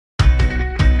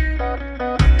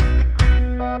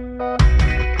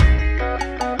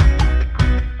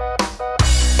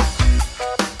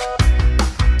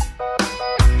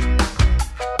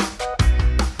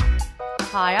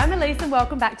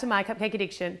welcome back to My Cupcake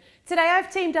Addiction. Today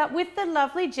I've teamed up with the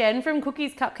lovely Jen from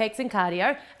Cupcakes and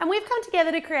Cardio, and we've come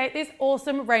together to create this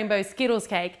awesome rainbow Skittles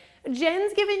cake.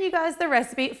 Jen's given you guys the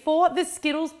recipe for the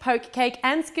Skittles poke cake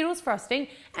and Skittles frosting,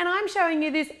 and I'm showing you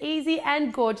this easy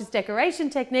and gorgeous decoration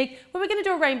technique where we're going to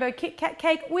do a rainbow Kit Kat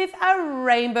cake with a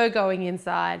rainbow going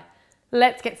inside.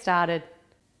 Let's get started.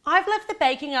 I've left the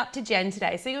baking up to Jen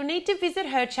today, so you'll need to visit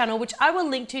her channel, which I will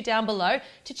link to down below,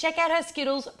 to check out her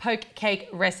Skittles poke cake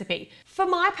recipe. For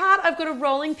my part, I've got a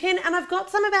rolling pin and I've got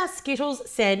some of our Skittles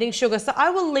sanding sugar, so I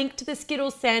will link to the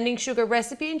Skittles sanding sugar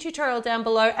recipe and tutorial down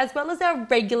below, as well as our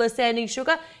regular sanding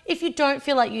sugar if you don't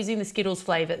feel like using the Skittles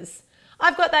flavours.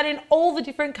 I've got that in all the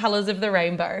different colours of the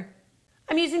rainbow.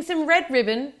 I'm using some red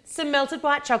ribbon, some melted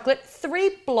white chocolate,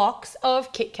 3 blocks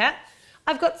of Kit Kat.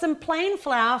 I've got some plain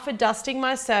flour for dusting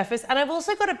my surface, and I've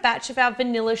also got a batch of our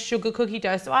vanilla sugar cookie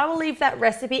dough, so I will leave that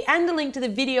recipe and a link to the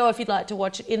video if you'd like to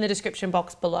watch it in the description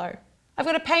box below. I've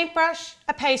got a paintbrush,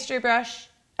 a pastry brush,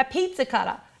 a pizza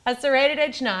cutter, a serrated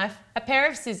edge knife, a pair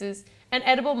of scissors, an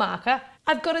edible marker.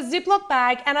 I've got a Ziploc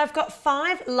bag and I've got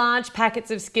 5 large packets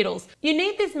of Skittles. You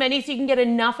need this many so you can get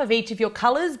enough of each of your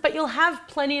colours, but you'll have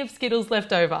plenty of Skittles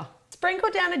left over.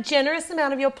 Sprinkle down a generous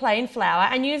amount of your plain flour,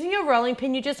 and using your rolling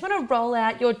pin, you just want to roll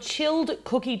out your chilled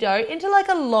cookie dough into like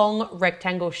a long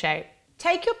rectangle shape.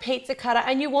 Take your pizza cutter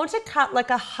and you want to cut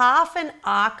like a half an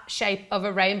arc shape of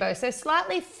a rainbow, so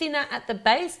slightly thinner at the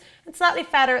base and slightly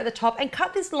fatter at the top, and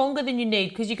cut this longer than you need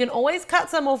because you can always cut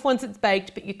some off once it's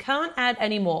baked, but you can't add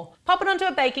any more. Pop it onto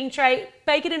a baking tray,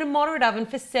 bake it in a moderate oven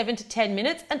for 7 to 10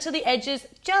 minutes until the edges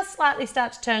just slightly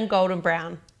start to turn golden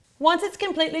brown. Once it's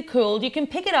completely cooled, you can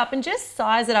pick it up and just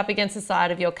size it up against the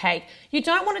side of your cake. You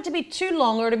don't want it to be too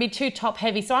long or to be too top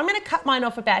heavy, so I'm going to cut mine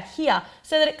off about here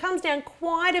so that it comes down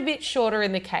quite a bit shorter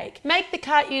in the cake. Make the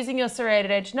cut using your serrated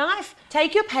edge knife.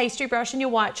 Take your pastry brush and your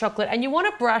white chocolate, and you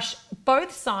want to brush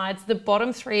both sides, the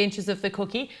bottom 3 inches of the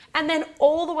cookie, and then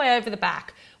all the way over the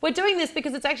back. We're doing this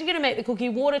because it's actually going to make the cookie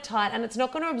watertight and it's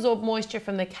not going to absorb moisture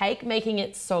from the cake, making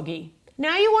it soggy.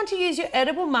 Now you want to use your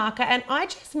edible marker, and I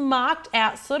just marked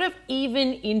out sort of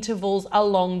even intervals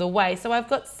along the way. So I've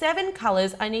got 7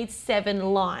 colours, I need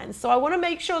 7 lines. So I want to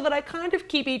make sure that I kind of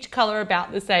keep each colour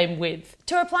about the same width.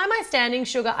 To apply my standing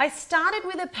sugar, I started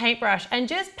with a paintbrush and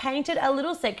just painted a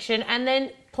little section and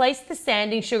then placed the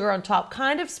sanding sugar on top,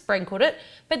 kind of sprinkled it,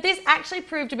 but this actually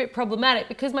proved a bit problematic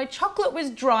because my chocolate was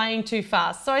drying too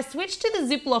fast, so I switched to the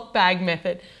Ziploc bag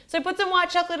method. So put some white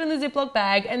chocolate in the Ziploc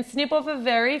bag and snip off a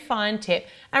very fine tip,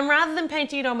 and rather than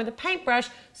painting it on with a paintbrush,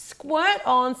 squirt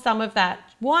on some of that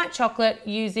white chocolate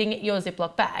using your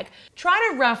Ziploc bag.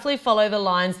 Try to roughly follow the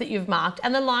lines that you've marked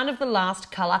and the line of the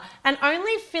last colour, and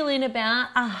only fill in about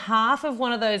a half of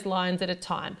one of those lines at a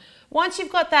time. Once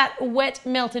you've got that wet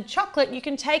melted chocolate, you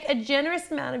can take a generous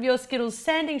amount of your Skittles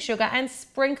sanding sugar and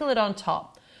sprinkle it on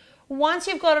top. Once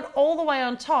you've got it all the way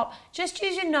on top, just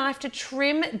use your knife to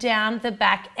trim down the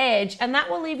back edge, and that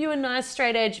will leave you a nice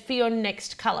straight edge for your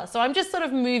next color. So I'm just sort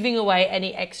of moving away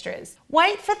any extras.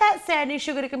 Wait for that sanding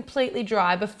sugar to completely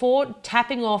dry before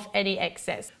tapping off any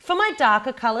excess. For my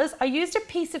darker colors, I used a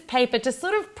piece of paper to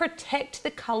sort of protect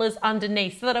the colors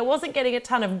underneath so that I wasn't getting a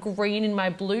ton of green in my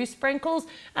blue sprinkles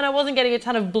and I wasn't getting a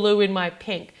ton of blue in my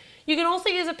pink. You can also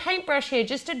use a paintbrush here,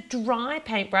 just a dry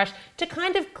paintbrush, to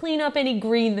kind of clean up any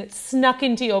green that's snuck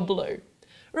into your blue.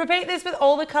 Repeat this with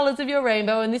all the colours of your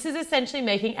rainbow, and this is essentially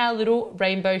making our little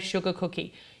rainbow sugar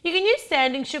cookie. You can use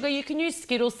sanding sugar, you can use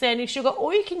Skittles sanding sugar,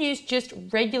 or you can use just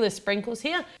regular sprinkles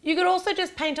here. You could also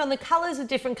just paint on the colours with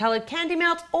different coloured candy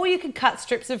melts, or you could cut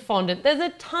strips of fondant. There's a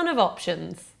ton of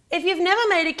options. If you've never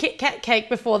made a Kit Kat cake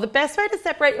before, the best way to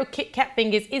separate your Kit Kat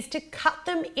fingers is to cut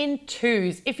them in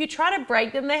 2s. If you try to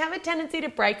break them, they have a tendency to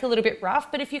break a little bit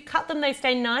rough, but if you cut them, they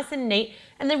stay nice and neat,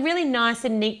 and they're really nice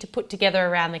and neat to put together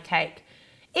around the cake.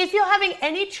 If you're having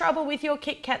any trouble with your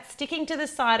Kit Kat sticking to the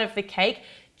side of the cake,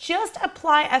 just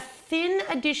apply a thin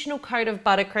additional coat of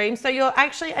buttercream so you're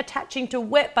actually attaching to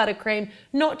wet buttercream,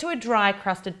 not to a dry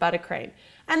crusted buttercream.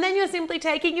 And then you're simply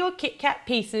taking your Kit Kat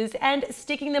pieces and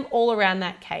sticking them all around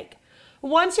that cake.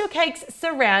 Once your cake's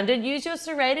surrounded, use your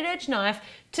serrated edge knife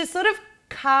to sort of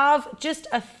carve just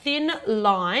a thin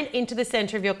line into the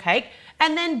center of your cake,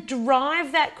 and then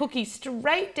drive that cookie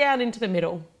straight down into the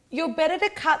middle. You're better to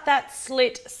cut that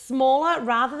slit smaller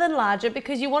rather than larger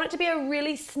because you want it to be a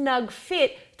really snug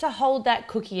fit to hold that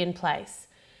cookie in place.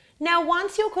 Now,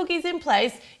 once your cookie's in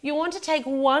place, you want to take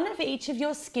one of each of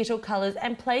your Skittle colours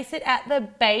and place it at the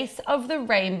base of the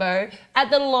rainbow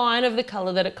at the line of the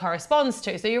colour that it corresponds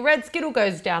to. So your red Skittle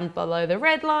goes down below the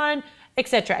red line,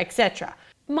 etc., etc.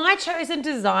 My chosen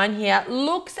design here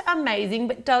looks amazing,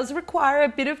 but does require a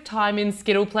bit of time in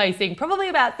Skittle placing, probably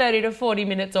about 30 to 40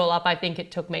 minutes all up I think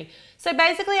it took me. So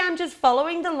basically I'm just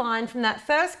following the line from that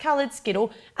first coloured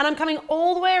Skittle and I'm coming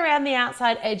all the way around the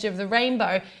outside edge of the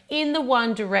rainbow in the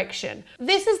one direction.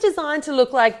 This is designed to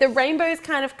look like the rainbow's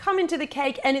kind of come into the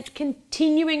cake and it's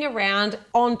continuing around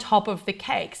on top of the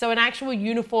cake. So an actual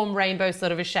uniform rainbow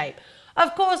sort of a shape.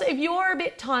 Of course, if you're a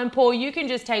bit time poor, you can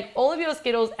just take all of your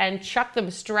Skittles and chuck them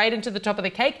straight into the top of the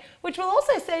cake, which will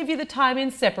also save you the time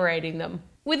in separating them.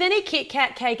 With any Kit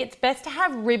Kat cake, it's best to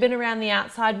have ribbon around the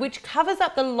outside, which covers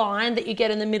up the line that you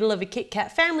get in the middle of a Kit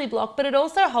Kat family block, but it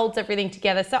also holds everything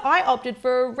together. So I opted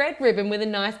for a red ribbon with a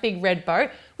nice big red bow,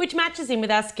 which matches in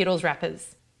with our Skittles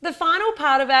wrappers. The final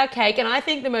part of our cake, and I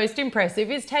think the most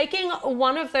impressive, is taking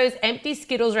one of those empty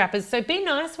Skittles wrappers, so be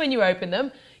nice when you open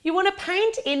them. You want to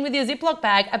paint in with your Ziploc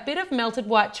bag a bit of melted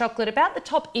white chocolate, about the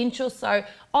top inch or so,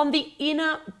 on the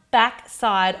inner back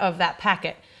side of that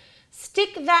packet.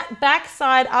 Stick that back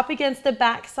side up against the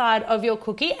back side of your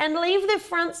cookie and leave the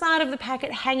front side of the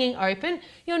packet hanging open.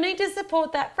 You'll need to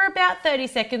support that for about 30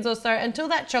 seconds or so until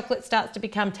that chocolate starts to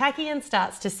become tacky and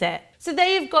starts to set. So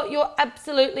there you've got your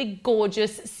absolutely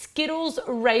gorgeous Skittles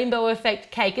rainbow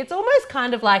effect cake. It's almost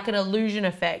kind of like an illusion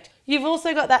effect. You've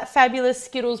also got that fabulous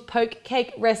Skittles poke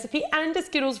cake recipe and a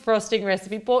Skittles frosting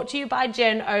recipe brought to you by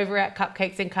Jen over at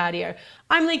Cupcakes and Cardio.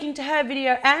 I'm linking to her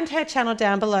video and her channel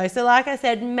down below, so like I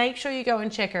said, make sure you go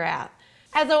and check her out.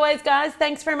 As always guys,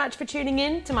 thanks very much for tuning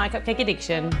in to My Cupcake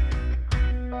Addiction.